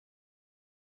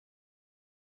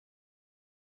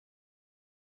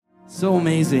So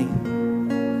amazing.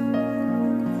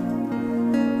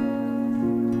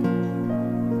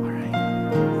 All right.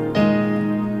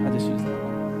 I'll just use that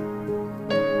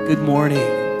one. Good morning.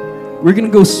 We're going to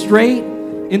go straight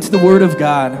into the Word of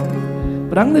God.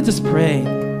 But I'm going to just pray.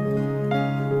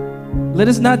 Let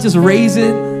us not just raise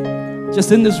it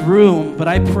just in this room, but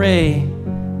I pray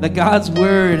that God's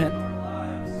Word and our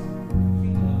lives, the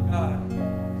kingdom of God,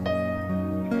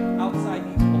 outside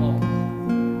these walls,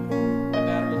 the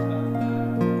battery's gone.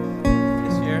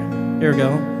 It's here. Here we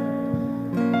go.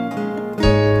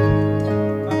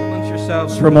 Amongst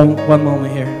yourselves for one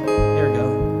moment here. Here we go.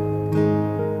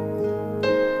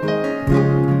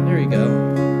 There you go.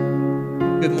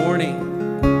 Good morning.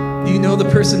 Do you know the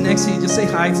person next to you? Just say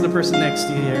hi to the person next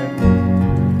to you here.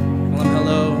 Tell them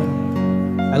hello.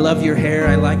 I love your hair.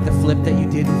 I like the flip that you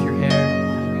did with your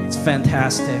hair. It's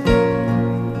fantastic.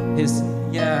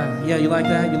 Yeah, you like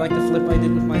that? You like the flip I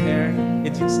did with my hair?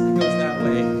 It goes that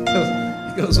way.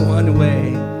 It goes one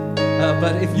way.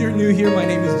 But if you're new here, my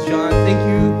name is John. Thank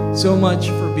you so much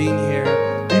for being here.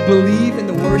 We believe in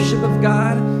the worship of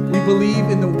God. We believe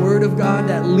in the Word of God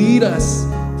that lead us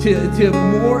to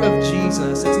more of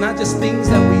Jesus. It's not just things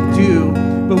that we do,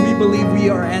 but we believe we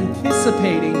are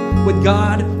anticipating what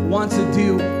God wants to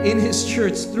do in His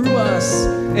church through us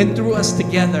and through us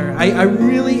together. I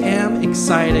really am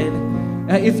excited.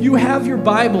 If you have your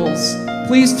Bibles,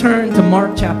 please turn to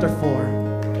Mark chapter 4.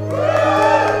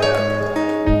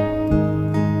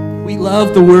 We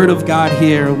love the Word of God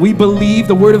here. We believe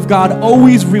the Word of God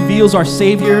always reveals our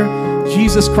Savior,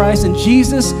 Jesus Christ, and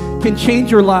Jesus can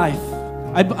change your life.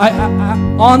 I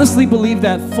honestly believe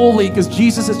that fully because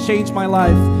Jesus has changed my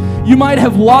life. You might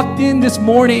have walked in this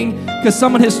morning because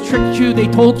someone has tricked you. They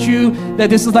told you that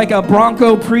this is like a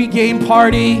Bronco pregame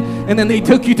party, and then they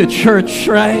took you to church,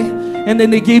 right? And then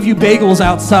they gave you bagels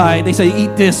outside. They say,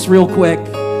 eat this real quick.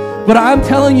 But I'm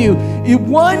telling you, in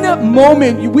one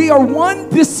moment, we are one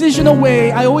decision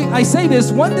away. I say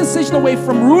this, one decision away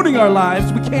from ruining our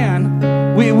lives. We can.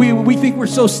 We think we're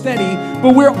so steady,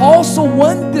 but we're also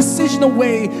one decision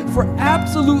away for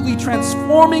absolutely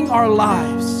transforming our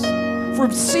lives,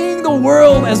 from seeing the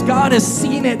world as God has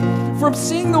seen it, from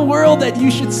seeing the world that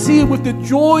you should see it with the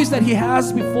joys that He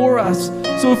has before us.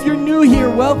 So if you're new here,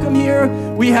 welcome here.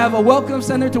 We have a welcome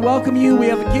center to welcome you. We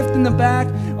have a gift in the back.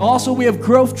 Also, we have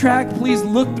Growth Track. Please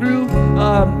look through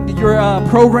your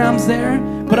programs there.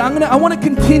 But I want to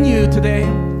continue today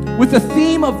with the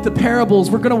theme of the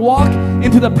parables. We're going to walk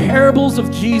into the parables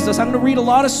of Jesus. I'm going to read a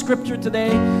lot of scripture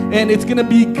today, and it's going to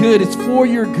be good. It's for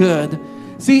your good.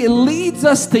 See, it leads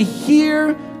us to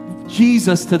hear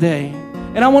Jesus today.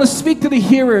 And I want to speak to the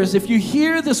hearers. If you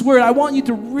hear this word, I want you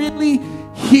to really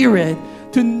hear it,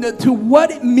 to what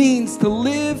it means to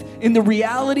live in the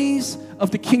realities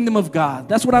of the kingdom of God.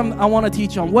 That's what I want to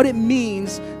teach on, what it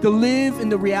means to live in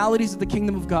the realities of the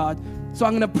kingdom of God. So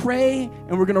I'm going to pray,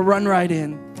 and we're going to run right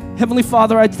in. Heavenly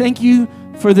Father, I thank you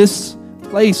for this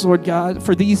place, Lord God,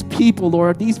 for these people,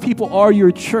 Lord. These people are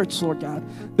your church, Lord God.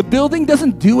 The building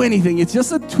doesn't do anything. It's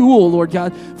just a tool, Lord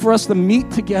God, for us to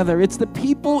meet together. It's the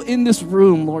people in this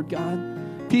room, Lord God.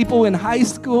 People in high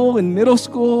school and middle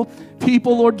school,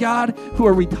 people, Lord God, who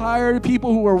are retired,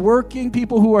 people who are working,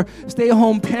 people who are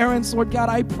stay-at-home parents, Lord God.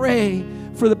 I pray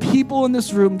for the people in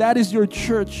this room. That is your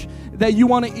church, that you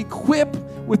want to equip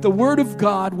with the Word of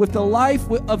God, with the life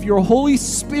of your Holy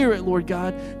Spirit, Lord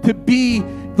God, to be,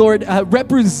 Lord,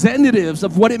 representatives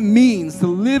of what it means to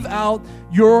live out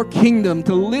your kingdom,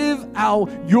 to live out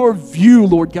your view,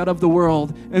 Lord God, of the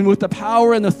world, and with the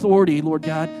power and authority, Lord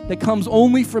God, that comes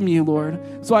only from you,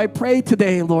 Lord. So I pray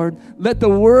today, Lord, let the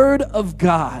Word of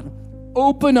God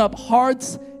open up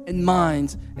hearts and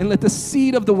minds, and let the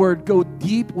seed of the Word go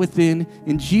deep within.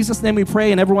 In Jesus' name we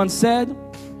pray, and everyone said,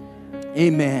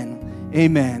 amen.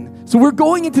 Amen. So we're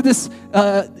going into this,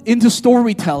 into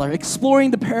Storyteller,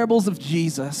 exploring the parables of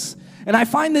Jesus. And I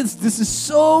find this is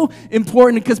so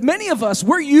important because many of us,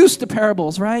 we're used to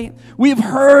parables, right? We have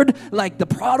heard like the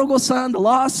prodigal son, the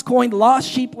lost coin, the lost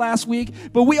sheep last week.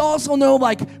 But we also know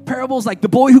like parables like the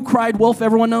boy who cried wolf.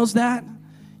 Everyone knows that?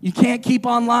 You can't keep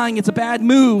on lying. It's a bad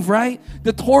move, right?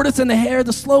 The tortoise and the hare,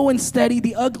 the slow and steady,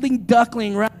 the ugly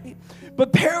duckling, right?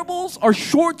 But parables are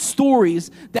short stories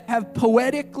that have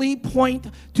poetically point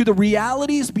to the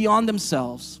realities beyond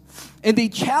themselves. And they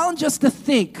challenge us to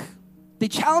think. They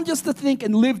challenge us to think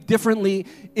and live differently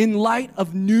in light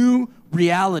of new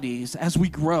realities as we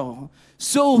grow.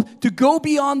 So to go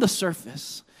beyond the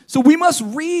surface. So we must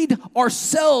read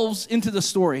ourselves into the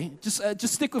story. Just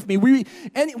stick with me.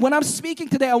 When I'm speaking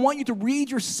today, I want you to read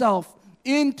yourself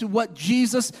into what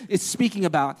Jesus is speaking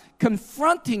about,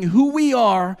 confronting who we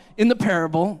are in the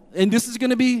parable. And this is going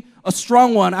to be a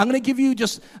strong one. I'm going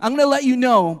to let you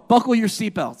know, buckle your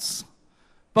seatbelts.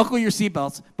 Buckle your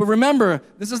seatbelts. But remember,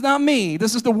 this is not me.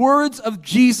 This is the words of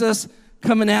Jesus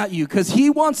coming at you, because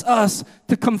he wants us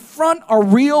to confront our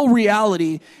real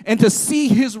reality and to see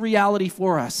his reality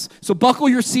for us. So buckle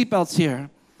your seatbelts here.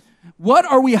 What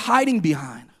are we hiding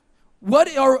behind? What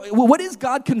is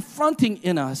God confronting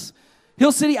in us?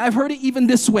 Hill City, I've heard it even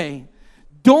this way.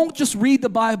 Don't just read the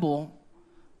Bible.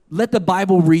 Let the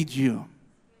Bible read you.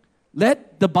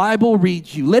 Let the Bible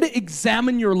read you. Let it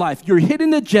examine your life, your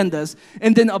hidden agendas,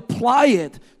 and then apply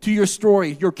it to your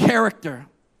story, your character.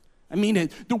 I mean,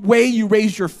 the way you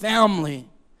raise your family,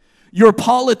 your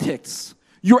politics,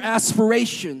 your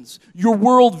aspirations, your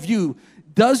worldview.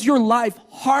 Does your life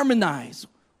harmonize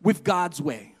with God's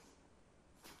way?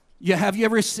 Yeah, have you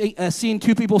ever seen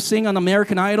two people sing on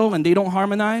American Idol and they don't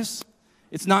harmonize?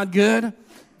 It's not good.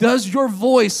 Does your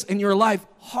voice and your life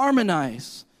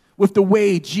harmonize with the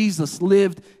way Jesus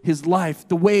lived his life,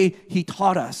 the way he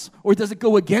taught us? Or does it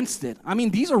go against it? I mean,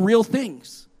 these are real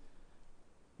things.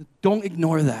 Don't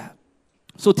ignore that.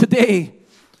 So today,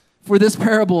 for this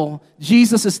parable,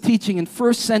 Jesus is teaching in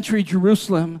first century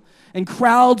Jerusalem, and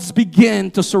crowds begin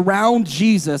to surround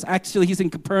Jesus. Actually, he's in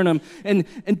Capernaum, and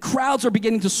crowds are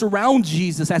beginning to surround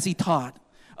Jesus as he taught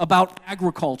about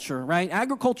agriculture, right?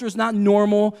 Agriculture is not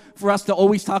normal for us to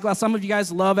always talk about. Some of you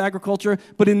guys love agriculture,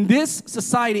 but in this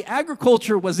society,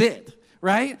 agriculture was it,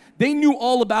 right? They knew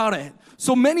all about it.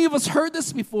 So many of us heard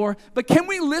this before, but can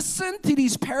we listen to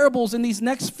these parables in these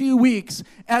next few weeks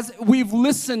as we've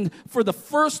listened for the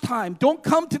first time? Don't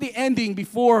come to the ending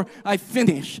before I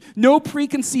finish. No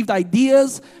preconceived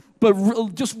ideas, but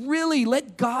just really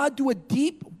let God do a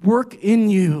deep work in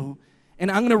you.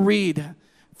 And I'm going to read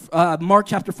Mark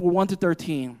chapter 4, 1 to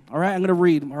 13. All right, I'm going to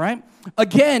read, all right?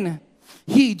 Again,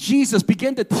 Jesus,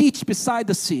 began to teach beside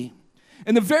the sea.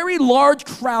 And a very large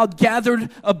crowd gathered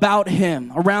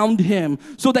around him,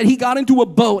 so that he got into a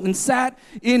boat and sat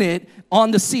in it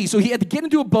on the sea. So he had to get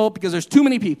into a boat because there's too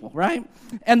many people, right?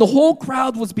 And the whole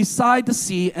crowd was beside the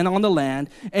sea and on the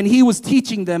land, and he was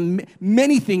teaching them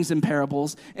many things in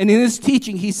parables. And in his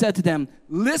teaching, he said to them,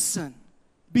 listen.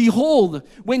 Behold,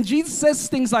 when Jesus says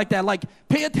things like that, like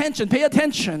pay attention,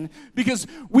 because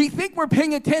we think we're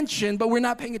paying attention, but we're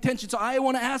not paying attention. So I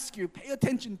want to ask you, pay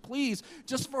attention, please,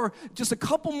 just for just a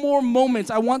couple more moments.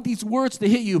 I want these words to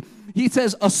hit you. He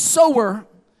says, a sower,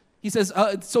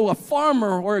 so a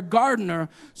farmer or a gardener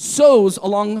sows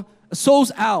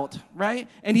out, right?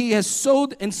 And he has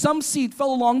sowed, and some seed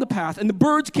fell along the path, and the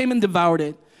birds came and devoured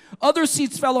it. Other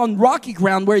seeds fell on rocky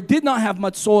ground where it did not have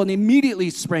much soil and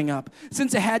immediately sprang up,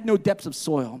 since it had no depth of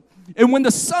soil. And when the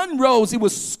sun rose, it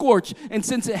was scorched, and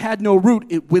since it had no root,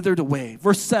 it withered away.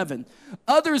 Verse 7,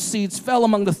 other seeds fell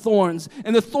among the thorns,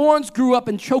 and the thorns grew up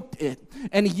and choked it,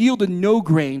 and it yielded no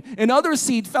grain. And other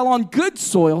seed fell on good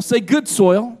soil. Say good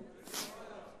soil.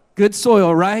 Good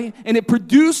soil, right? And it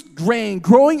produced grain,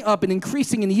 growing up and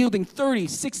increasing and yielding 30,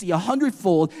 60,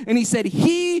 100-fold. And he said,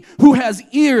 he who has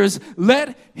ears,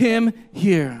 let him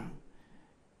hear.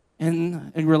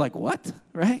 And we're like, what?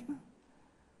 Right?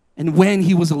 And when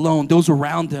he was alone, those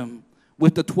around him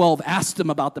with the 12 asked him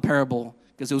about the parable,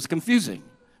 because it was confusing.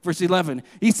 Verse 11,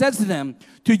 he says to them,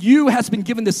 to you has been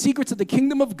given the secrets of the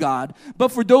kingdom of God, but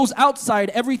for those outside,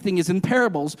 everything is in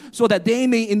parables, so that they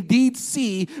may indeed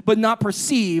see, but not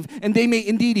perceive, and they may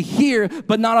indeed hear,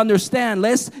 but not understand,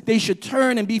 lest they should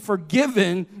turn and be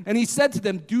forgiven. And he said to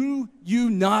them, do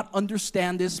you not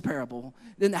understand this parable?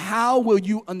 Then how will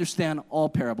you understand all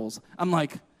parables? I'm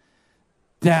like,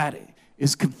 that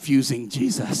is confusing,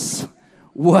 Jesus.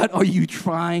 What are you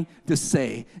trying to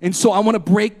say? And so I want to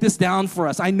break this down for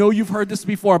us. I know you've heard this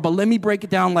before, but let me break it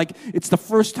down like it's the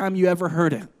first time you ever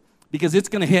heard it, because it's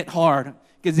going to hit hard,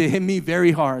 because it hit me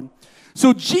very hard.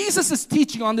 So Jesus is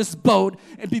teaching on this boat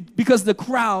because of the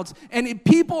crowds, and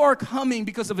people are coming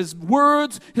because of his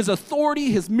words, his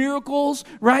authority, his miracles,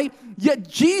 right? Yet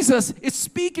Jesus is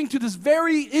speaking to this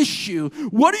very issue.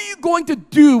 What are you going to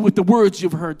do with the words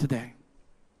you've heard today?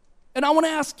 And I want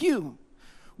to ask you,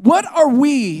 what are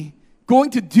we going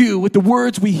to do with the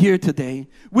words we hear today?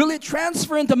 Will it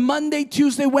transfer into Monday,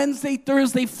 Tuesday, Wednesday,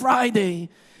 Thursday, Friday?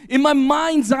 In my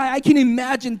mind's eye, I can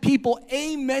imagine people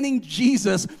amening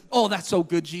Jesus. Oh, that's so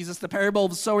good, Jesus. The parable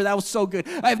of the sower, that was so good.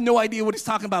 I have no idea what he's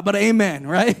talking about, but amen,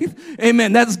 right?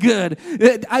 Amen, that's good.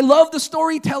 I love the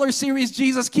storyteller series,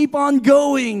 Jesus, keep on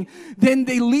going. Then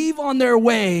they leave on their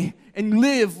way and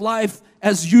live life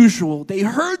as usual. They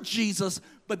heard Jesus,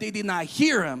 but they did not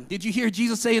hear him. Did you hear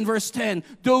Jesus say in verse 10,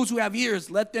 those who have ears,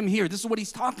 let them hear? This is what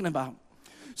he's talking about.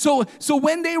 So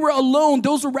when they were alone,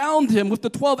 those around him with the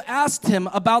 12 asked him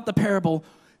about the parable.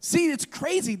 See, it's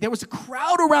crazy. There was a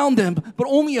crowd around him, but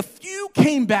only a few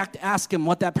came back to ask him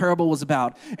what that parable was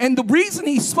about. And the reason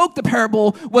he spoke the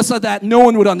parable was so that no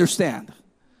one would understand.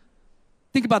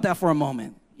 Think about that for a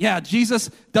moment. Yeah, Jesus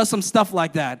does some stuff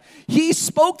like that. He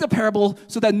spoke the parable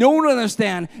so that no one would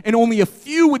understand, and only a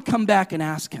few would come back and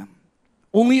ask him.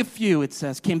 Only a few, it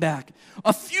says, came back.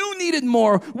 A few needed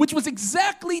more, which was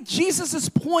exactly Jesus'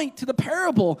 point to the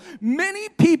parable. Many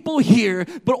people hear,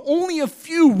 but only a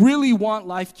few really want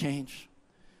life change.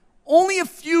 Only a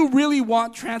few really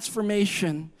want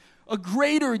transformation, a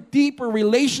greater, deeper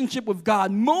relationship with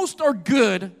God. Most are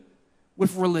good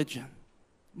with religion.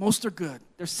 Most are good.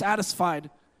 They're satisfied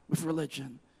with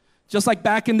religion, just like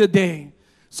back in the day.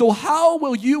 So how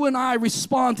will you and I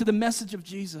respond to the message of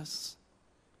Jesus?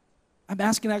 I'm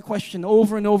asking that question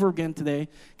over and over again today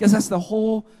because that's the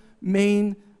whole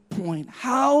main point.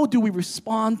 How do we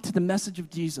respond to the message of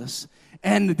Jesus?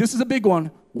 And this is a big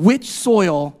one. Which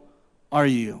soil are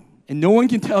you? And no one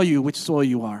can tell you which soil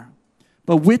you are.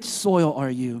 But which soil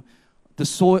are you?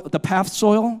 The path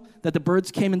soil that the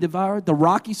birds came and devoured, the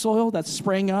rocky soil that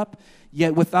sprang up,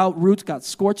 yet without roots got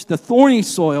scorched, the thorny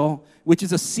soil, which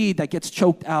is a seed that gets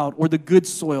choked out, or the good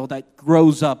soil that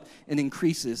grows up and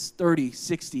increases 30,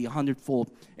 60,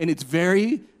 100-fold. And it's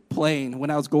very plain when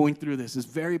I was going through this. It's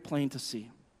very plain to see.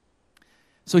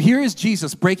 So here is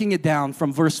Jesus breaking it down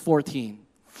from verse 14.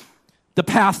 The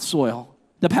path soil.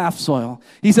 The path soil.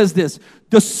 He says this,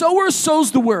 the sower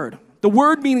sows the word. The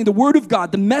word meaning the word of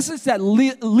God, the message that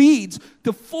leads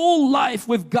to full life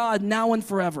with God now and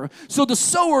forever. So the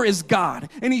sower is God,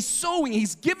 and he's sowing,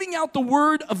 he's giving out the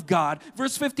word of God.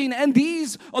 Verse 15, and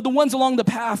these are the ones along the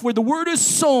path where the word is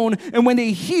sown, and when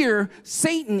they hear,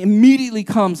 Satan immediately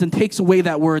comes and takes away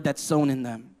that word that's sown in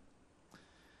them.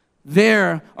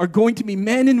 There are going to be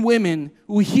men and women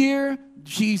who hear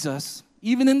Jesus,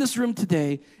 even in this room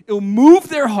today. It'll move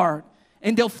their heart,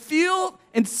 and they'll feel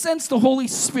and sense the Holy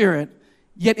Spirit,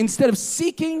 yet instead of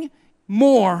seeking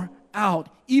more out,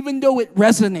 even though it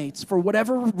resonates for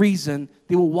whatever reason,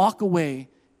 they will walk away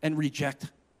and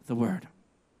reject the word.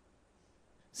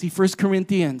 See, 1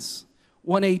 Corinthians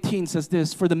 1:18 says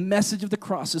this, for the message of the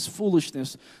cross is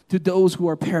foolishness to those who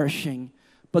are perishing,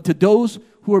 but to those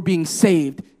who are being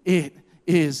saved, it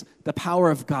is the power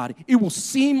of God. It will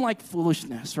seem like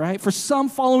foolishness, right? For some,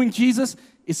 following Jesus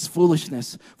is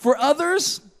foolishness. For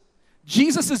others,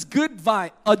 Jesus is good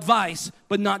advice,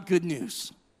 but not good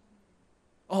news.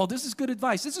 Oh, this is good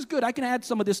advice. This is good. I can add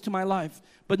some of this to my life,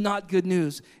 but not good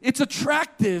news. It's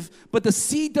attractive, but the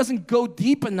seed doesn't go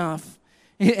deep enough,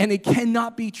 and it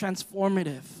cannot be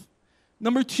transformative.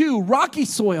 Number 2, rocky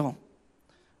soil.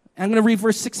 I'm going to read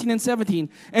verse 16 and 17.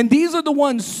 And these are the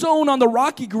ones sown on the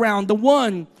rocky ground, the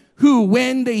one who,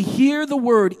 when they hear the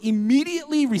word,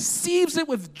 immediately receives it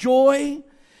with joy.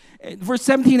 Verse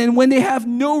 17, and when they have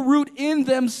no root in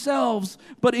themselves,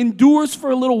 but endures for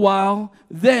a little while,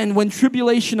 then when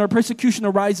tribulation or persecution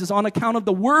arises on account of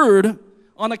the word,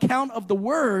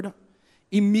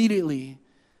 immediately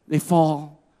they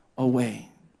fall away.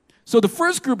 So the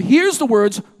first group hears the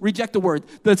words, reject the word.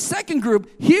 The second group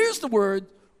hears the word,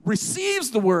 receives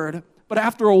the word, but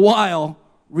after a while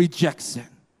rejects it.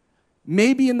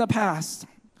 Maybe in the past,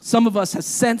 some of us have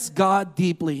sensed God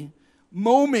deeply.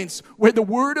 Moments where the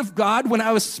word of God, when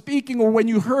I was speaking or when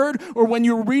you heard or when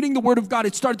you were reading the word of God,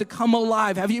 it started to come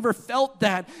alive. Have you ever felt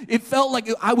that? It felt like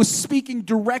I was speaking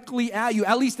directly at you.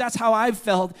 At least that's how I've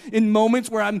felt in moments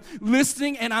where I'm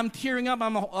listening and I'm tearing up.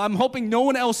 I'm hoping no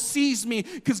one else sees me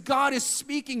because God is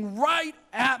speaking right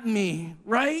at me,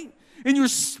 right? And your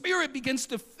spirit begins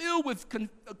to fill with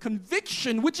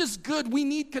conviction, which is good. We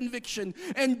need conviction.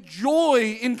 And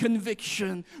joy in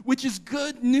conviction, which is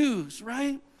good news,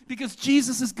 right? Because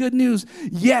Jesus is good news.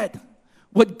 Yet,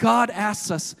 what God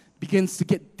asks us begins to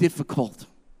get difficult,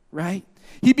 right?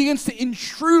 He begins to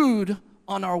intrude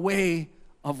on our way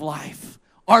of life,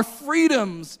 our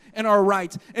freedoms and our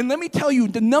rights. And let me tell you,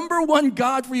 the number one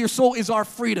God for your soul is our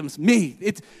freedoms, me.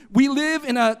 We live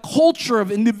in a culture of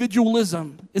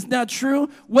individualism. Isn't that true?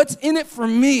 What's in it for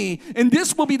me? And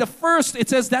this will be the first. It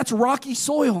says that's rocky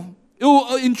soil. It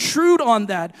will intrude on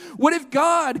that. What if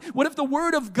the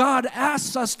word of God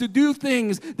asks us to do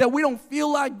things that we don't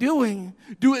feel like doing?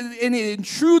 And it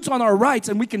intrudes on our rights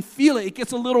and we can feel it. It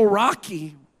gets a little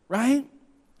rocky, right?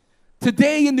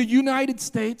 Today in the United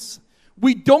States,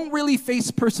 we don't really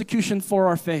face persecution for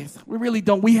our faith. We really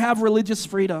don't. We have religious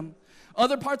freedom.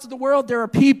 Other parts of the world, there are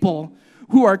people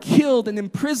who are killed and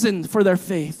imprisoned for their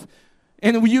faith.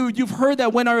 And you've heard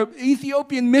that when our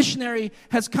Ethiopian missionary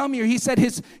has come here, he said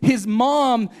his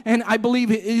mom and I believe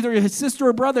either his sister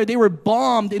or brother, they were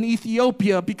bombed in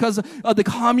Ethiopia because of the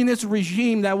communist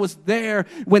regime that was there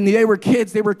when they were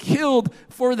kids. They were killed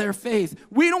for their faith.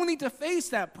 We don't need to face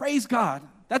that. Praise God.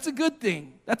 That's a good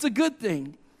thing. That's a good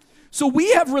thing. So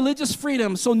we have religious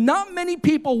freedom. So not many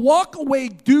people walk away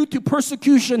due to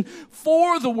persecution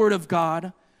for the Word of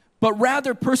God, but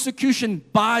rather persecution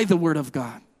by the Word of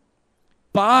God.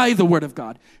 By the Word of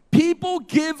God. People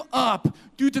give up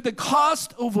due to the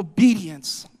cost of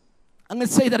obedience. I'm going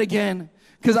to say that again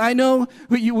because I know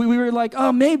we were like,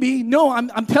 oh, maybe. No,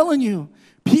 I'm telling you.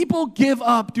 People give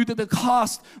up due to the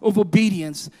cost of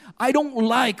obedience. I don't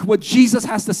like what Jesus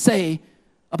has to say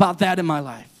about that in my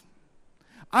life.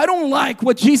 I don't like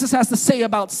what Jesus has to say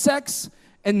about sex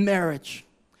and marriage.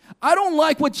 I don't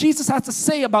like what Jesus has to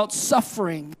say about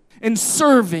suffering and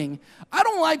serving. I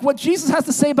don't like what Jesus has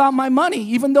to say about my money,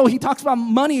 even though he talks about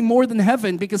money more than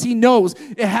heaven because he knows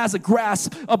it has a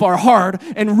grasp of our heart,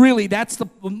 and really that's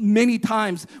many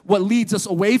times what leads us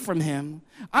away from him.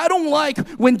 I don't like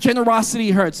when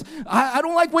generosity hurts. I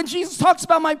don't like when Jesus talks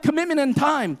about my commitment and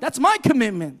time. That's my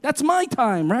commitment. That's my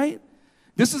time, right?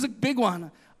 This is a big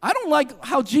one. I don't like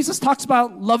how Jesus talks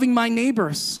about loving my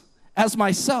neighbors as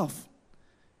myself.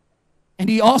 And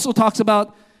he also talks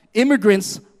about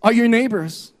immigrants are your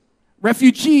neighbors.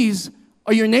 Refugees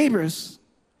are your neighbors.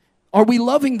 Are we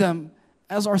loving them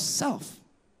as ourselves?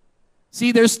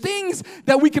 See, there's things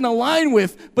that we can align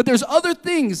with, but there's other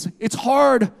things it's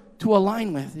hard to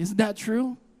align with. Isn't that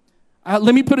true?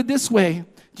 Let me put it this way.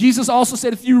 Jesus also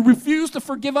said, if you refuse to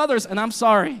forgive others, and I'm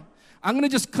sorry, I'm going to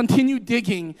just continue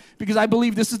digging because I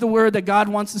believe this is the word that God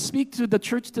wants to speak to the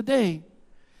church today.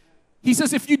 He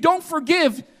says, if you don't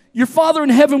forgive, your Father in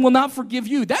heaven will not forgive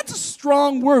you. That's a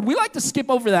strong word. We like to skip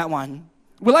over that one.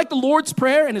 We like the Lord's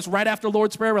Prayer, and it's right after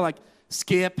Lord's Prayer. We're like,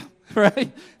 skip,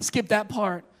 right? Skip that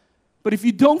part. But if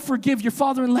you don't forgive, your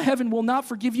Father in heaven will not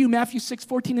forgive you. Matthew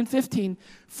 6:14 and 15.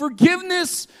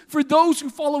 Forgiveness for those who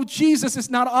follow Jesus is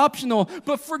not optional,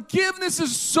 but forgiveness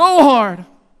is so hard.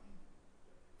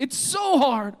 It's so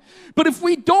hard. But if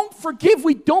we don't forgive,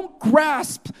 we don't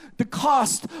grasp the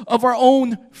cost of our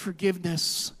own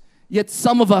forgiveness. Yet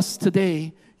some of us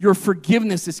today, your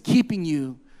forgiveness is keeping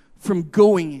you from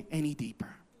going any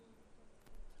deeper.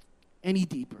 Any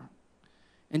deeper.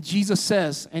 And Jesus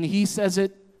says, and he says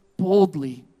it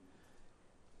boldly,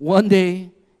 one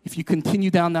day, if you continue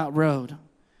down that road,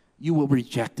 you will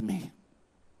reject me.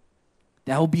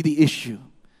 That will be the issue.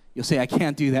 You'll say, I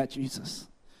can't do that, Jesus.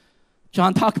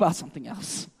 John, talk about something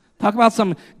else. Talk about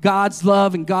some God's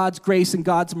love and God's grace and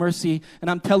God's mercy. And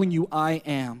I'm telling you, I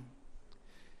am.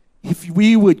 If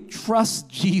we would trust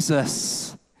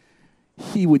Jesus,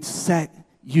 he would set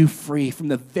you free from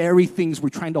the very things we're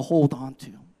trying to hold on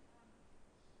to.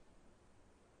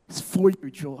 It's for your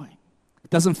joy. It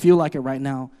doesn't feel like it right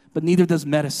now, but neither does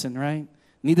medicine, right?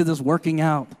 Neither does working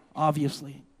out,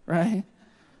 obviously, right?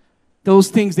 Those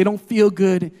things, they don't feel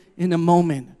good in a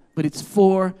moment, but it's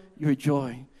for your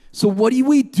joy. So what do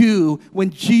we do when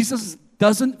Jesus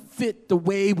doesn't fit the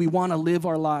way we want to live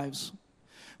our lives?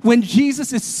 When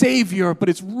Jesus is Savior, but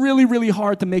it's really, really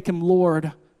hard to make him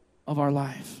Lord of our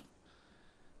life.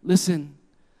 Listen,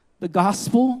 the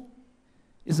gospel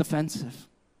is offensive.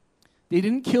 They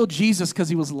didn't kill Jesus because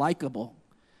he was likable.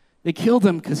 They killed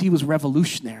him because he was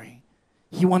revolutionary.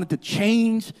 He wanted to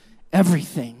change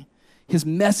everything. His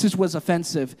message was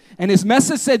offensive. And his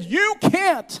message said, you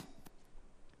can't.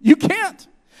 You can't.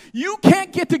 You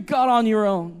can't get to God on your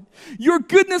own. Your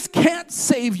goodness can't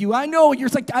save you. I know you're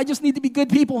like, I just need to be good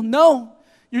people. No,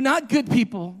 you're not good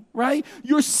people, right?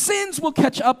 Your sins will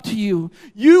catch up to you.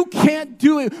 You can't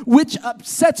do it, which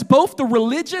upsets both the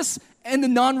religious and the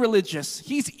non-religious.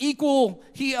 He's equal.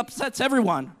 He upsets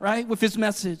everyone, right, with his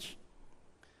message.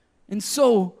 And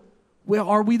so, where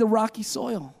are we the rocky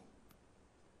soil?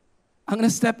 I'm going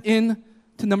to step in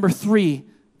to number 3,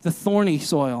 the thorny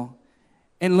soil.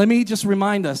 And let me just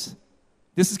remind us,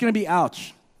 this is going to be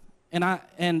ouch. And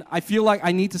I feel like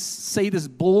I need to say this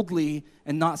boldly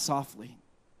and not softly.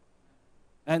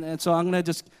 And so I'm going to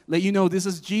just let you know this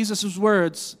is Jesus'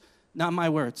 words, not my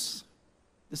words.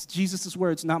 This is Jesus'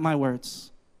 words, not my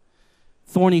words.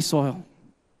 Thorny soil.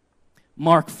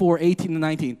 Mark 4:18 to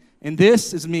 19. And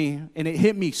this is me, and it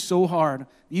hit me so hard.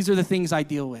 These are the things I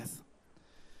deal with.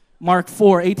 Mark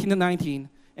 4:18 to 19.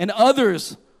 And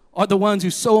others are the ones who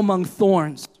sow among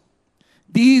thorns.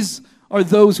 These are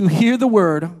those who hear the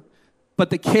word, but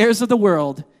the cares of the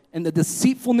world and the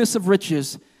deceitfulness of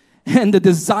riches and the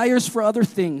desires for other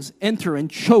things enter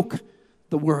and choke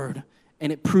the word,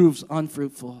 and it proves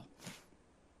unfruitful.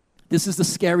 This is the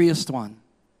scariest one.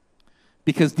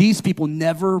 Because these people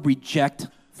never reject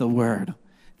the word.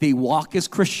 They walk as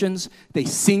Christians, they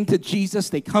sing to Jesus,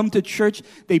 they come to church,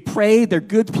 they pray, they're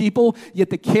good people, yet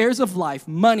the cares of life,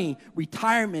 money,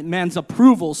 retirement, man's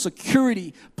approval,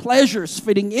 security, pleasures,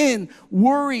 fitting in,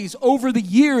 worries over the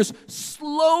years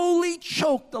slowly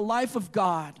choke the life of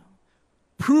God,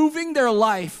 proving their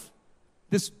life,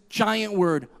 this giant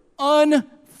word,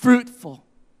 unfruitful.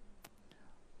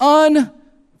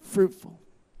 Unfruitful.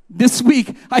 This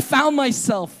week, I found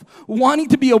myself wanting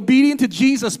to be obedient to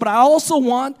Jesus, but I also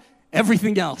want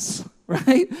everything else,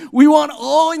 right? We want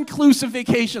all-inclusive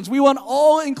vacations. We want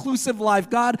all-inclusive life.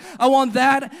 God, I want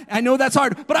that. I know that's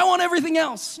hard, but I want everything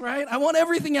else, right? I want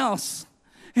everything else.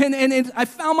 And I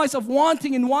found myself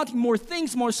wanting more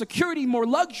things, more security, more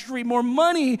luxury, more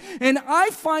money. And I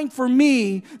find for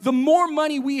me, the more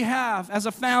money we have as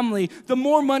a family, the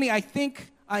more money I think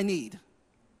I need.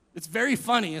 It's very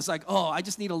funny. It's like, oh, I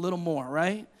just need a little more,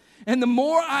 right? And the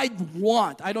more I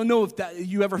want, I don't know if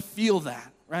you ever feel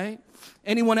that, right?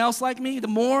 Anyone else like me? The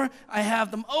more I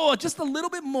have them, oh, just a little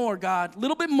bit more, God, a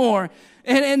little bit more.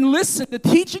 And listen, the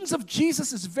teachings of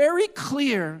Jesus is very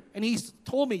clear. And he's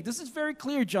told me, this is very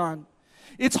clear, John.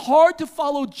 It's hard to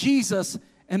follow Jesus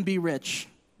and be rich.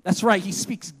 That's right. He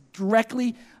speaks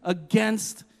directly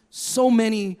against so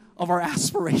many of our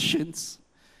aspirations.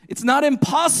 It's not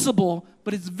impossible,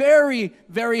 but it's very,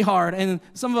 very hard. And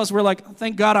some of us were like,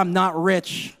 thank God I'm not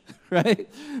rich, right?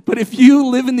 But if you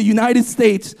live in the United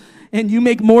States and you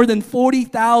make more than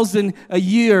 $40,000 a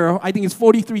year, I think it's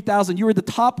 $43,000, you are the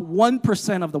top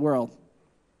 1% of the world.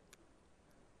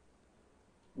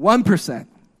 1%.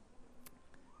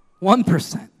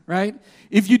 1%, right?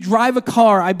 If you drive a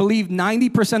car, I believe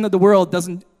 90% of the world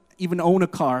doesn't even own a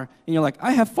car. And you're like,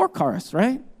 I have 4 cars,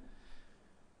 right?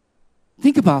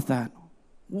 Think about that.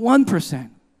 1%.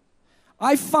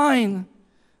 I find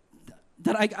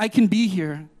that I can be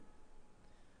here.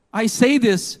 I say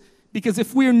this because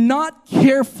if we're not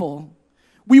careful,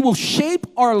 we will shape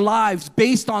our lives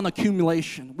based on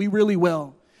accumulation. We really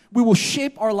will. We will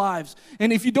shape our lives.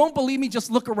 And if you don't believe me, just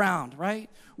look around, right?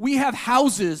 We have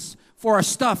houses for our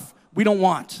stuff we don't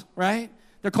want, right?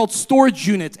 They're called storage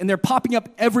units, and they're popping up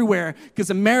everywhere because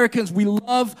Americans, we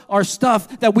love our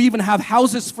stuff that we even have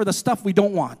houses for the stuff we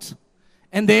don't want.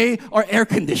 And they are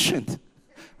air-conditioned,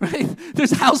 right?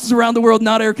 There's houses around the world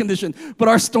not air-conditioned, but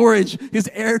our storage is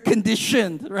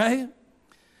air-conditioned, right?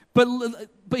 But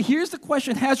here's the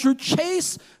question. Has your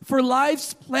chase for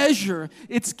life's pleasure,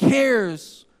 its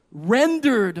cares,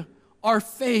 rendered our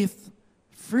faith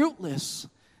fruitless?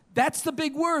 That's the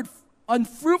big word,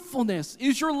 unfruitfulness.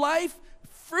 Is your life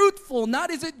fruitful?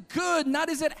 Not is it good, not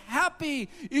is it happy.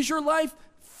 Is your life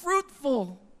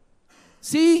fruitful?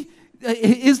 See,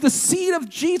 is the seed of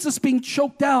Jesus being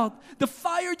choked out? The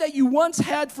fire that you once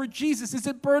had for Jesus, is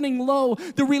it burning low?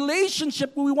 The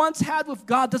relationship we once had with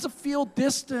God, does it feel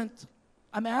distant?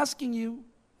 I'm asking you.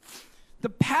 The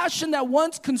passion that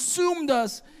once consumed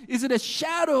us, is it a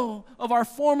shadow of our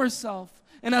former self?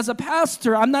 And as a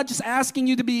pastor, I'm not just asking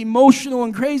you to be emotional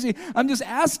and crazy. I'm just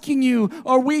asking you,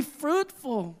 are we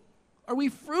fruitful? Are we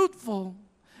fruitful?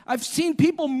 I've seen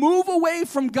people move away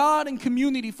from God and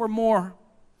community for more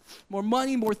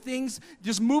money, more things,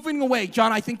 just moving away.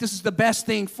 John, I think this is the best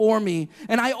thing for me.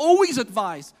 And I always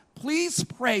advise, please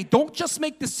pray. Don't just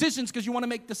make decisions because you want to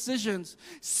make decisions.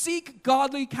 Seek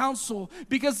godly counsel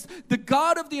because the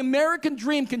God of the American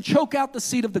dream can choke out the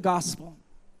seed of the gospel.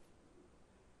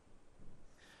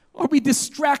 Are we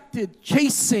distracted,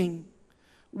 chasing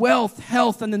wealth,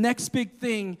 health, and the next big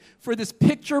thing for this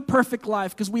picture-perfect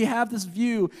life? Because we have this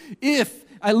view, if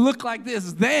I look like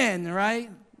this, then, right?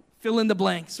 Fill in the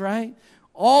blanks, right?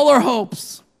 All our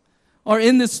hopes are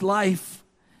in this life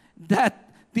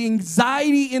that the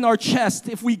anxiety in our chest,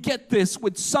 if we get this,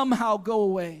 would somehow go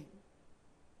away.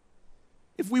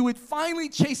 If we would finally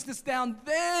chase this down,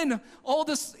 then all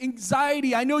this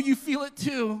anxiety, I know you feel it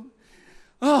too.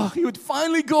 Oh, it would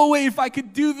finally go away if I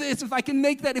could do this, if I can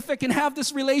make that, if I can have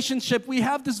this relationship. We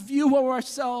have this view of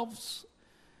ourselves.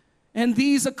 And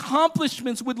these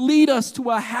accomplishments would lead us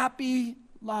to a happy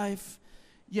life.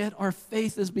 Yet our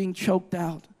faith is being choked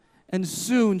out. And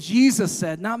soon, Jesus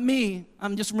said, not me,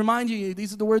 I'm just reminding you,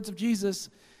 these are the words of Jesus.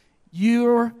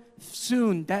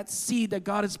 Soon, that seed that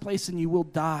God has placed in you will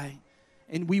die.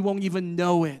 And we won't even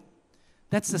know it.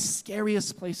 That's the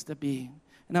scariest place to be.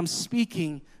 And I'm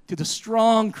speaking to the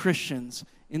strong Christians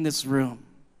in this room.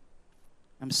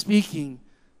 I'm speaking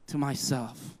to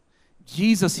myself.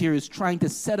 Jesus here is trying to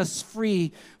set us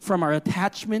free from our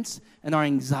attachments and our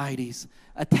anxieties.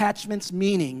 Attachments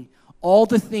meaning all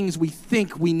the things we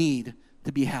think we need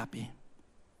to be happy,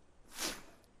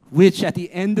 which at the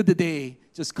end of the day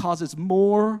just causes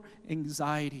more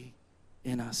anxiety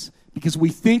in us because we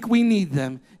think we need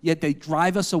them, yet they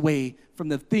drive us away from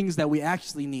the things that we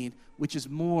actually need, which is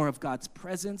more of God's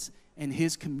presence and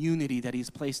his community that he's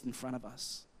placed in front of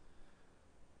us.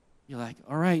 You're like,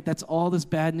 all right, that's all this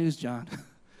bad news, John.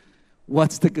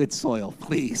 What's the good soil,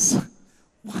 please?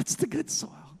 What's the good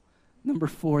soil? Number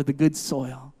 4, the good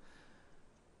soil.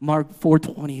 Mark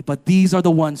 4:20, but these are the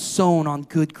ones sown on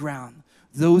good ground.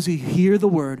 Those who hear the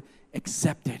word,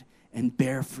 accept it, and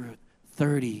bear fruit,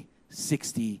 30,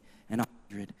 60, and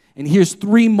 100. And here's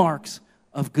 3 marks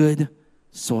of good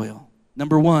soil.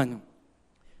 Number 1,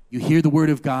 you hear the word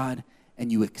of God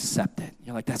and you accept it.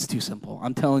 You're like, that's too simple.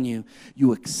 I'm telling you,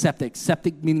 you accept it. Accept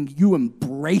it meaning you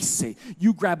embrace it.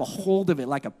 You grab a hold of it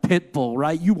like a pit bull,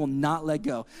 right? You will not let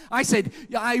go.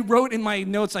 I wrote in my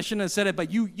notes, I shouldn't have said it, but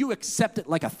you accept it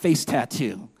like a face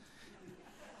tattoo,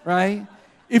 right?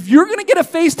 If you're going to get a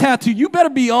face tattoo, you better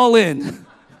be all in,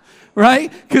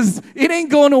 right? Because it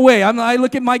ain't going away. I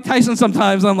look at Mike Tyson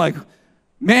sometimes, I'm like,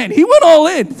 man, he went all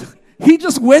in. He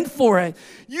just went for it.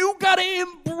 You got to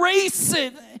embrace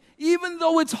it. Even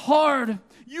though it's hard,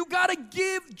 you got to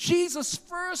give Jesus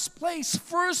first place,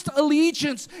 first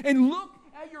allegiance, and look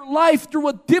at your life through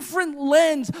a different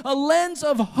lens, a lens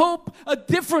of hope, a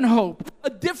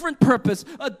different purpose,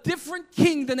 a different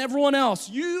king than everyone else.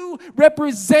 You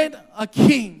represent a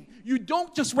king. You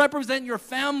don't just represent your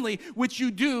family, which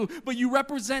you do, but you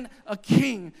represent a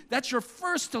king. That's your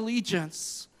first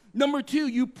allegiance. Number 2,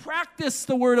 you practice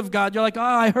the word of God. You're like,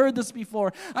 I heard this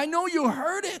before. I know you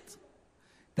heard it.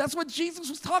 That's what Jesus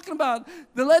was talking about.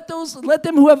 Let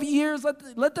them who have ears,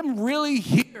 let them really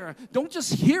hear. Don't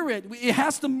just hear it. It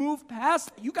has to move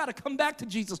past. You got to come back to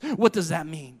Jesus. What does that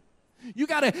mean? You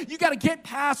got to get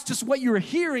past just what you're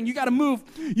hearing. You got to move.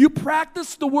 You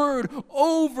practice the word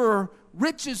over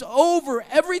riches, over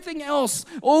everything else,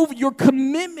 over your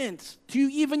commitment to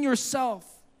even yourself,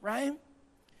 right?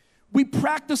 We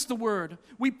practice the word.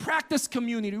 We practice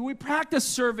community. We practice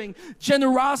serving,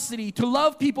 generosity, to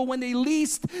love people when they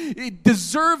least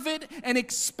deserve it and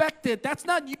expect it. That's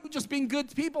not you just being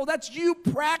good people. That's you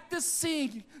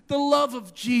practicing the love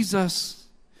of Jesus.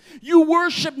 You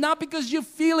worship not because you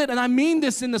feel it, and I mean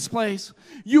this in this place.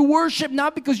 You worship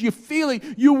not because you feel it.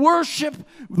 You worship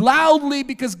loudly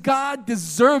because God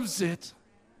deserves it.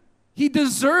 He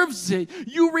deserves it.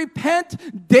 You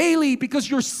repent daily because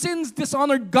your sins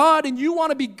dishonored God and you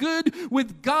want to be good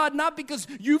with God, not because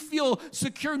you feel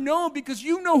secure, no, because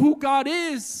you know who God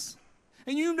is.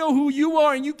 And you know who you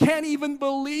are, and you can't even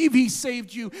believe he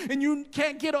saved you. And you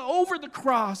can't get over the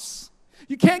cross.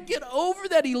 You can't get over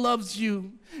that he loves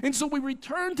you. And so we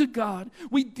return to God.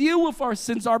 We deal with our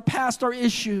sins, our past, our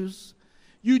issues.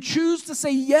 You choose to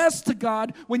say yes to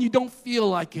God when you don't feel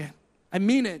like it. I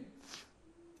mean it.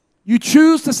 You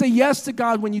choose to say yes to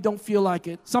God when you don't feel like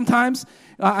it. Sometimes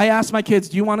I ask my kids,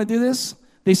 do you want to do this?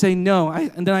 They say no.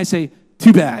 And then I say,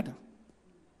 too bad.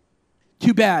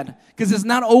 Too bad. Because it's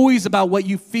not always about what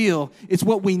you feel. It's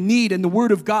what we need. And the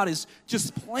Word of God is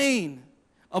just plain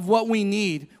of what we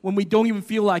need when we don't even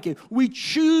feel like it. We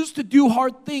choose to do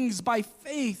hard things by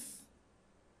faith.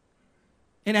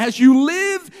 And as you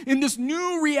live in this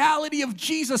new reality of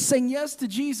Jesus, saying yes to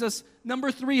Jesus,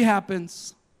 number 3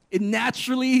 happens. It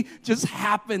naturally just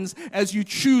happens as you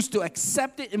choose to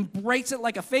accept it, embrace it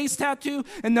like a face tattoo.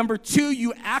 And number 2,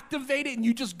 you activate it and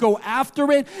you just go after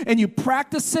it and you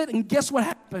practice it. And guess what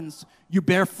happens? You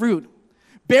bear fruit.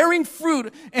 Bearing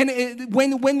fruit, and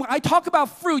when I talk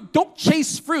about fruit, don't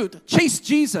chase fruit, chase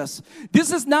Jesus.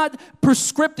 This is not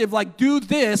prescriptive, like do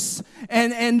this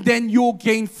and then you'll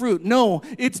gain fruit. No,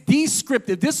 it's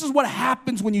descriptive. This is what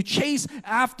happens when you chase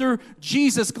after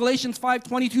Jesus. Galatians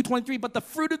 5:22-23. But the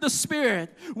fruit of the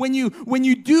Spirit, when you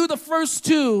do the first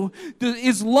 2,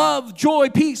 is love, joy,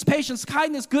 peace, patience,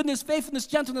 kindness, goodness, faithfulness,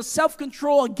 gentleness,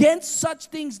 self-control. Against such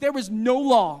things there is no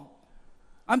law.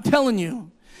 I'm telling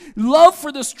you. Love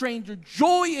for the stranger,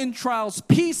 joy in trials,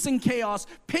 peace in chaos,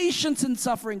 patience in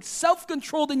suffering,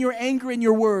 self-controlled in your anger and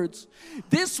your words.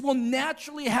 This will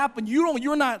naturally happen.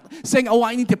 You're not saying, oh,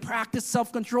 I need to practice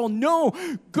self-control. No,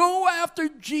 go after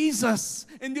Jesus,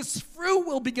 and this fruit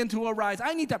will begin to arise.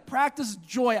 I need to practice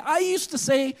joy. I used to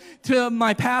say to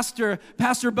my pastor,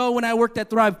 Pastor Bo, when I worked at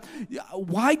Thrive,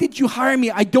 why did you hire me?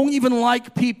 I don't even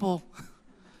like people.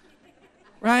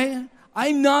 Right?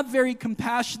 I'm not very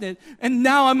compassionate. And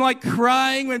now I'm like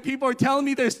crying when people are telling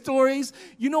me their stories.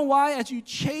 You know why? As you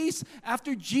chase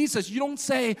after Jesus, you don't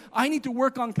say, I need to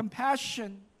work on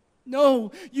compassion.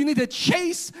 No, you need to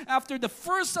chase after the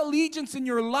first allegiance in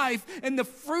your life, and the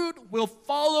fruit will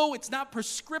follow. It's not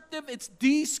prescriptive, it's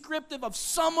descriptive of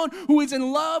someone who is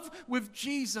in love with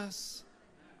Jesus.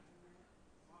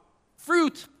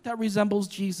 fruit that resembles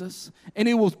Jesus. And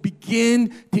it will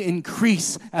begin to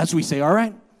increase as we say, all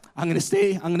right, I'm going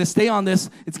to stay on this.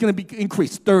 It's going to be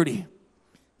increased 30,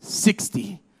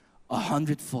 60,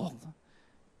 100-fold.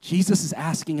 Jesus is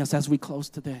asking us as we close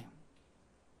today,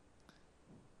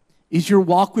 is your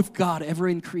walk with God ever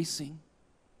increasing?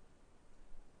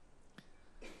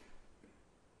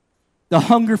 The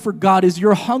hunger for God, is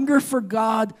your hunger for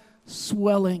God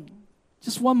swelling?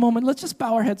 Just one moment. Let's just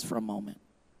bow our heads for a moment.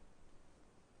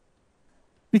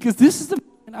 Because this is the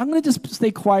moment. I'm going to just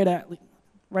stay quiet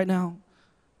right now.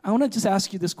 I want to just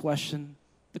ask you this question.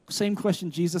 The same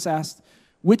question Jesus asked.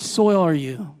 Which soil are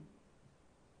you?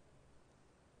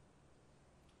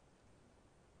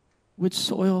 Which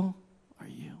soil are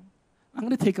you? I'm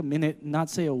going to take a minute and not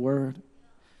say a word.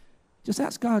 Just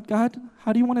ask God, God,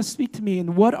 how do you want to speak to me?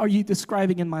 And what are you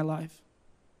describing in my life?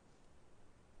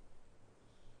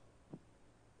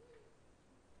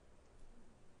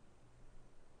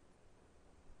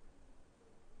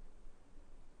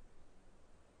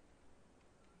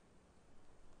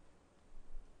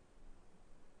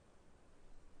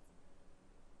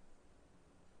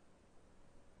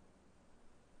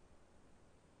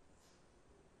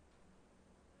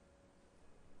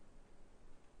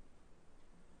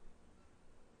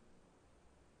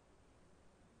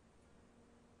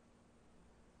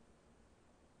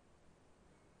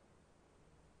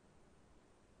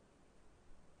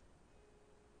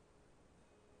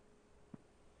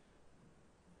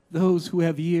 Those who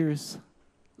have ears,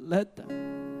 let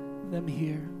them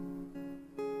hear.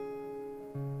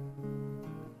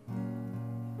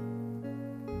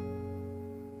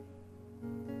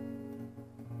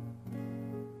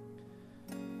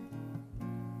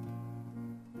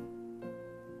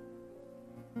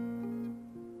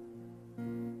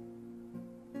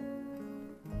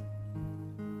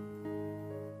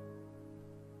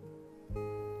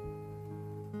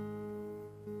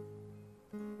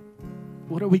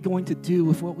 What are we going to do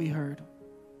with what we heard?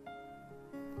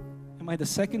 Am I the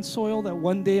second soil that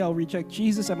one day I'll reject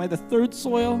Jesus? Am I the third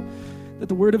soil that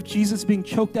the word of Jesus is being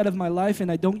choked out of my life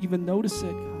and I don't even notice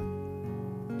it,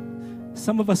 God?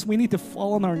 Some of us, we need to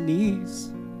fall on our knees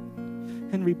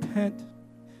and repent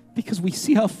because we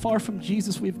see how far from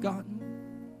Jesus we've gotten.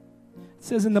 It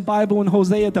says in the Bible in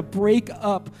Hosea to break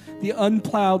up the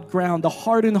unplowed ground, the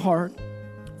hardened heart.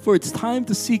 For it's time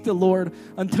to seek the Lord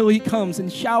until he comes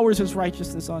and showers his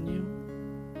righteousness on you.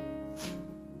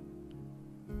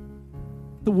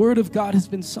 The word of God has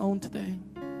been sown today.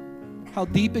 How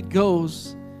deep it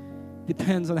goes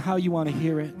depends on how you want to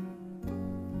hear it.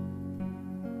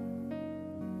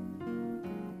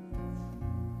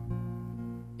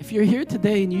 If you're here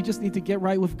today and you just need to get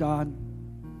right with God,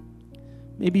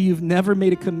 maybe you've never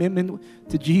made a commitment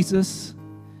to Jesus,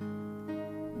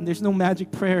 and there's no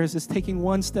magic prayers. It's taking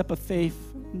one step of faith.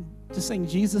 Just saying,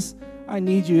 Jesus, I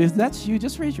need you. If that's you,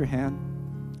 just raise your hand.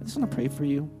 I just want to pray for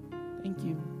you. Thank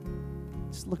you.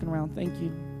 Just looking around. Thank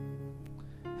you.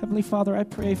 Heavenly Father, I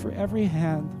pray for every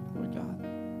hand, Lord God.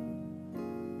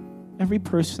 Every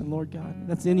person, Lord God,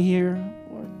 that's in here,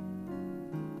 Lord,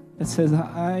 that says,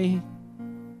 I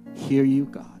hear you,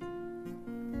 God.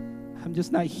 I'm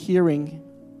just not hearing.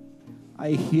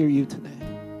 I hear you today.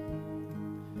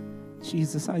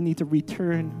 Jesus, I need to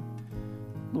return,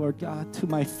 Lord God, to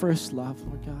my first love,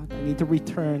 Lord God. I need to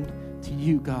return to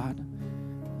you, God,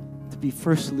 to be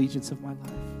first allegiance of my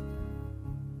life.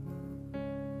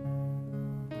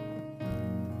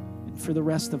 And for the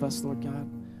rest of us, Lord God,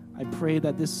 I pray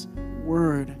that this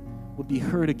word would be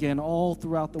heard again all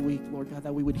throughout the week, Lord God,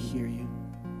 that we would hear you.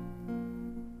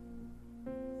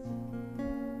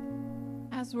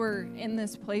 As we're in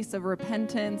this place of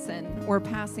repentance and we're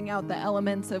passing out the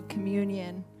elements of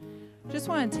communion, just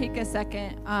want to take a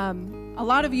second. A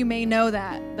lot of you may know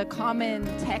that the common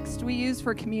text we use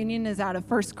for communion is out of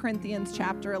 1 Corinthians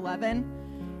chapter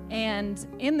 11. And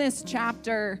in this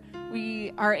chapter,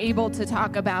 we are able to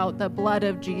talk about the blood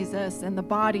of Jesus and the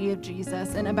body of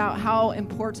Jesus and about how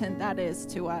important that is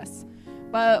to us.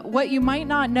 But what you might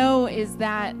not know is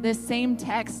that this same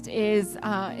text is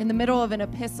in the middle of an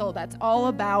epistle that's all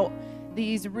about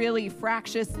these really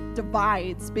fractious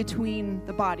divides between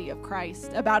the body of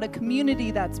Christ, about a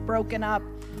community that's broken up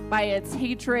by its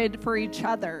hatred for each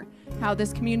other, how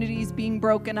this community is being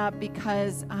broken up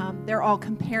because they're all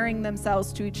comparing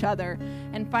themselves to each other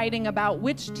and fighting about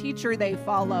which teacher they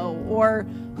follow or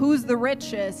who's the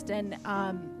richest. And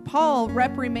Paul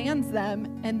reprimands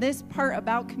them, and this part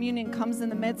about communion comes in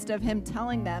the midst of him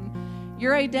telling them,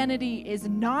 your identity is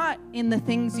not in the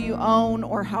things you own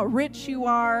or how rich you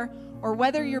are or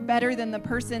whether you're better than the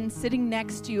person sitting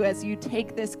next to you as you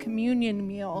take this communion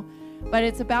meal, but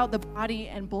it's about the body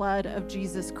and blood of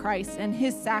Jesus Christ and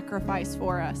his sacrifice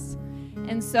for us.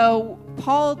 And so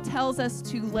Paul tells us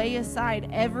to lay aside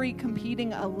every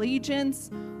competing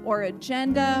allegiance or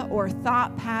agenda or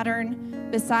thought pattern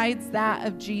besides that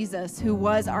of Jesus, who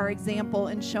was our example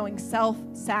in showing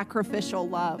self-sacrificial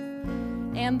love.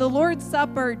 And the Lord's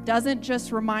Supper doesn't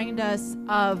just remind us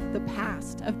of the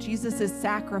past, of Jesus'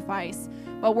 sacrifice,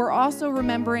 but we're also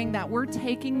remembering that we're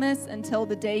taking this until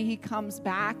the day he comes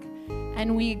back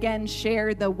and we again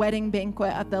share the wedding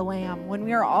banquet of the Lamb, when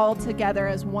we are all together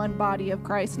as one body of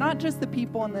Christ, not just the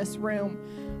people in this room,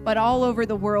 but all over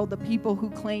the world, the people who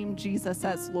claim Jesus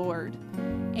as Lord.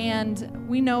 And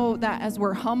we know that as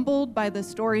we're humbled by the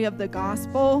story of the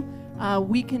gospel,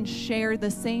 we can share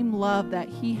the same love that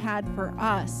he had for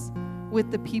us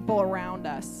with the people around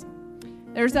us.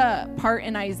 There's a part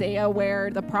in Isaiah where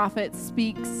the prophet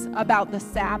speaks about the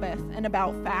Sabbath and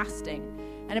about fasting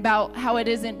and about how it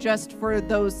isn't just for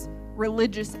those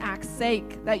religious acts'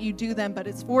 sake that you do them, but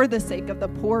it's for the sake of the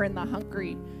poor and the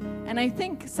hungry. And I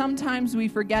think sometimes we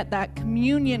forget that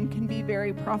communion can be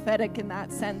very prophetic in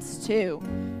that sense too.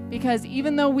 Because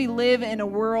even though we live in a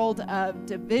world of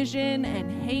division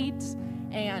and hate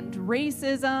and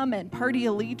racism and party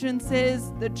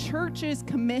allegiances, the church is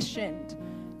commissioned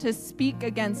to speak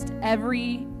against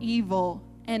every evil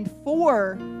and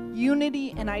for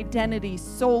unity and identity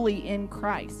solely in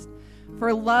Christ,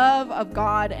 for love of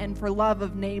God and for love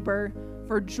of neighbor,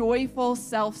 for joyful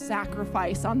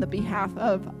self-sacrifice on behalf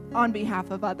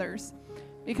of others.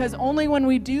 Because only when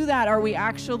we do that are we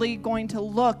actually going to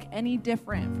look any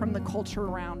different from the culture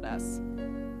around us.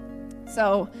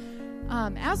 So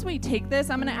as we take this,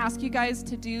 I'm going to ask you guys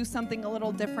to do something a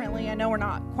little differently. I know we're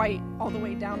not quite all the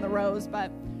way down the rows,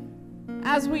 but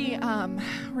as we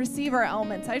receive our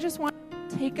elements, I just want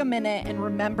to take a minute and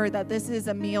remember that this is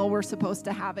a meal we're supposed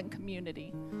to have in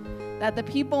community. That the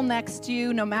people next to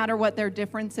you, no matter what their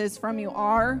differences from you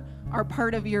are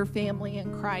part of your family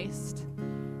in Christ.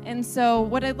 And so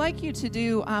what I'd like you to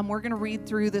do, we're going to read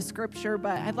through the scripture,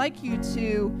 but I'd like you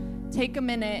to take a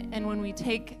minute, and when we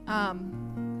take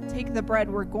the bread,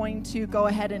 we're going to go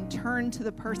ahead and turn to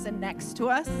the person next to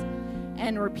us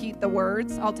and repeat the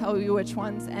words. I'll tell you which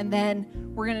ones, and then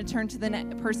we're going to turn to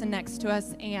the person next to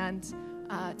us and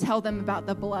tell them about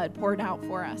the blood poured out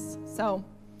for us. So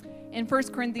in 1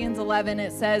 Corinthians 11,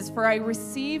 it says, "For I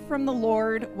received from the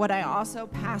Lord what I also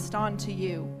passed on to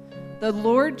you. The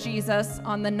Lord Jesus,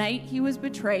 on the night he was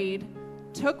betrayed,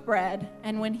 took bread,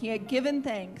 and when he had given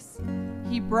thanks,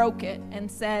 he broke it and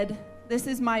said, 'This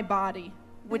is my body,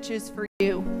 which is for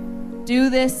you. Do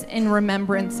this in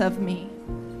remembrance of me.'"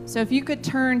 So if you could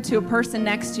turn to a person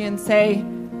next to you and say,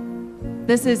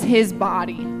 "This is his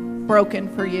body broken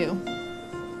for you."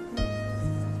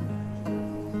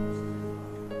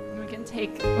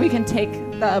 We can take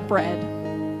the bread.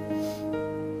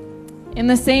 In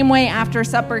the same way, after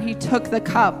supper, he took the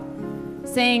cup,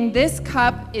 saying, "This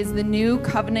cup is the new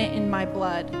covenant in my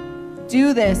blood.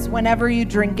 Do this whenever you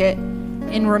drink it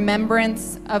in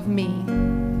remembrance of me."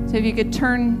 So if you could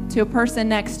turn to a person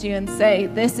next to you and say,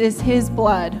 "This is his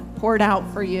blood poured out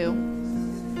for you."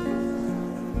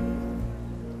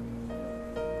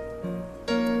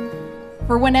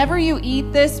 "For whenever you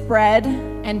eat this bread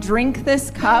and drink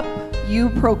this cup, you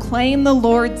proclaim the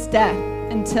Lord's death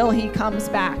until he comes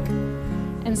back."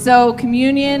 And so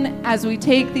communion, as we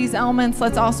take these elements,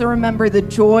 let's also remember the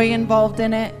joy involved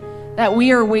in it, that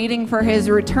we are waiting for his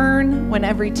return, when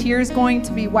every tear is going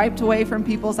to be wiped away from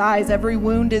people's eyes, every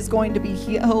wound is going to be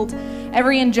healed,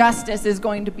 every injustice is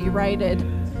going to be righted.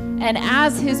 And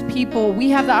as his people, we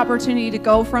have the opportunity to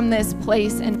go from this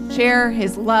place and share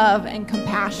his love and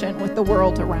compassion with the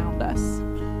world around us.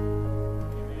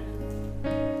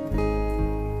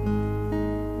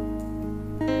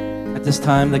 At this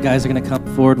time, the guys are going to come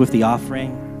forward with the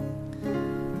offering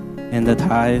and the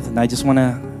tithe. And I just want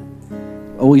to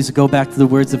always go back to the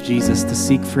words of Jesus, to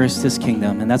seek first his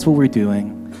kingdom. And that's what we're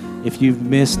doing. If you've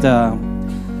missed the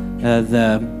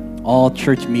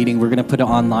all-church meeting, we're going to put it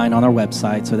online on our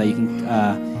website so that you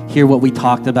can hear what we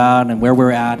talked about and where we're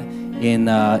at in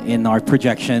our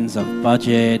projections of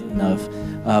budget and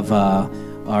of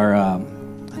our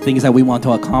things that we want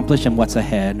to accomplish and what's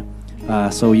ahead.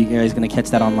 So you guys are going to catch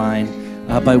that online.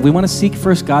 But we want to seek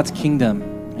first God's kingdom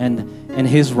and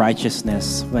his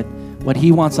righteousness. But what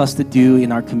he wants us to do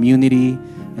in our community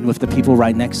and with the people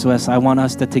right next to us, I want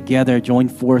us to together join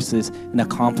forces and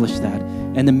accomplish that.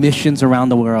 And the missions around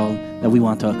the world that we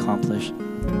want to accomplish.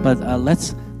 But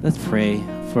let's pray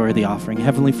for the offering.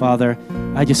 Heavenly Father,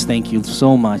 I just thank you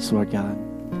so much, Lord God.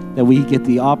 that we get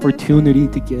the opportunity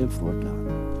to give, Lord God.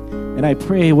 And I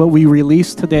pray what we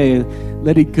release today,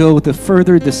 let it go to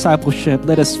further discipleship.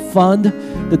 Let us fund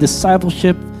the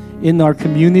discipleship in our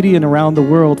community and around the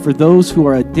world for those who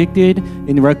are addicted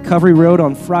in Recovery Road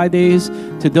on Fridays,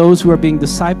 to those who are being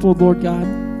discipled, Lord God.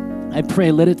 I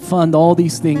pray, let it fund all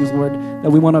these things, Lord, that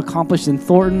we want to accomplish in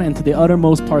Thornton and to the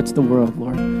uttermost parts of the world,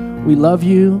 Lord. We love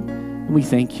you and we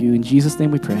thank you. In Jesus'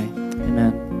 name we pray.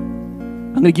 Amen.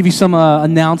 I'm going to give you some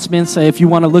announcements. If you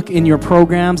want to look in your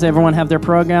programs, everyone have their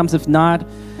programs. If not,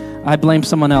 I blame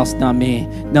someone else, not me.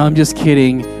 No, I'm just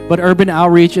kidding. But Urban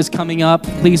Outreach is coming up.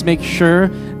 Please make sure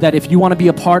that if you want to be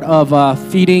a part of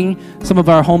feeding some of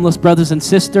our homeless brothers and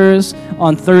sisters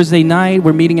on Thursday night,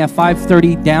 we're meeting at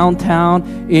 5:30 downtown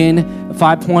in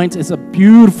 5 Points. It's a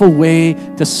beautiful way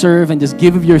to serve and just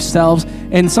give of yourselves.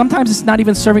 And sometimes it's not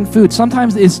even serving food.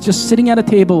 Sometimes it's just sitting at a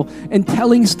table and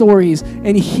telling stories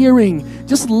and hearing,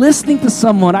 just listening to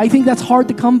someone. I think that's hard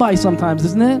to come by sometimes,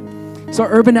 isn't it? So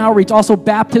Urban Outreach, also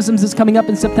baptisms is coming up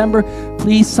in September.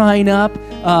 Please sign up.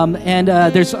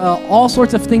 There's all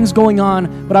sorts of things going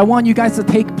on, but I want you guys to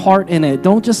take part in it.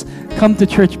 Don't just come to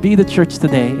church, be the church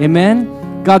today.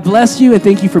 Amen? God bless you, and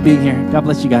thank you for being here. God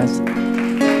bless you guys.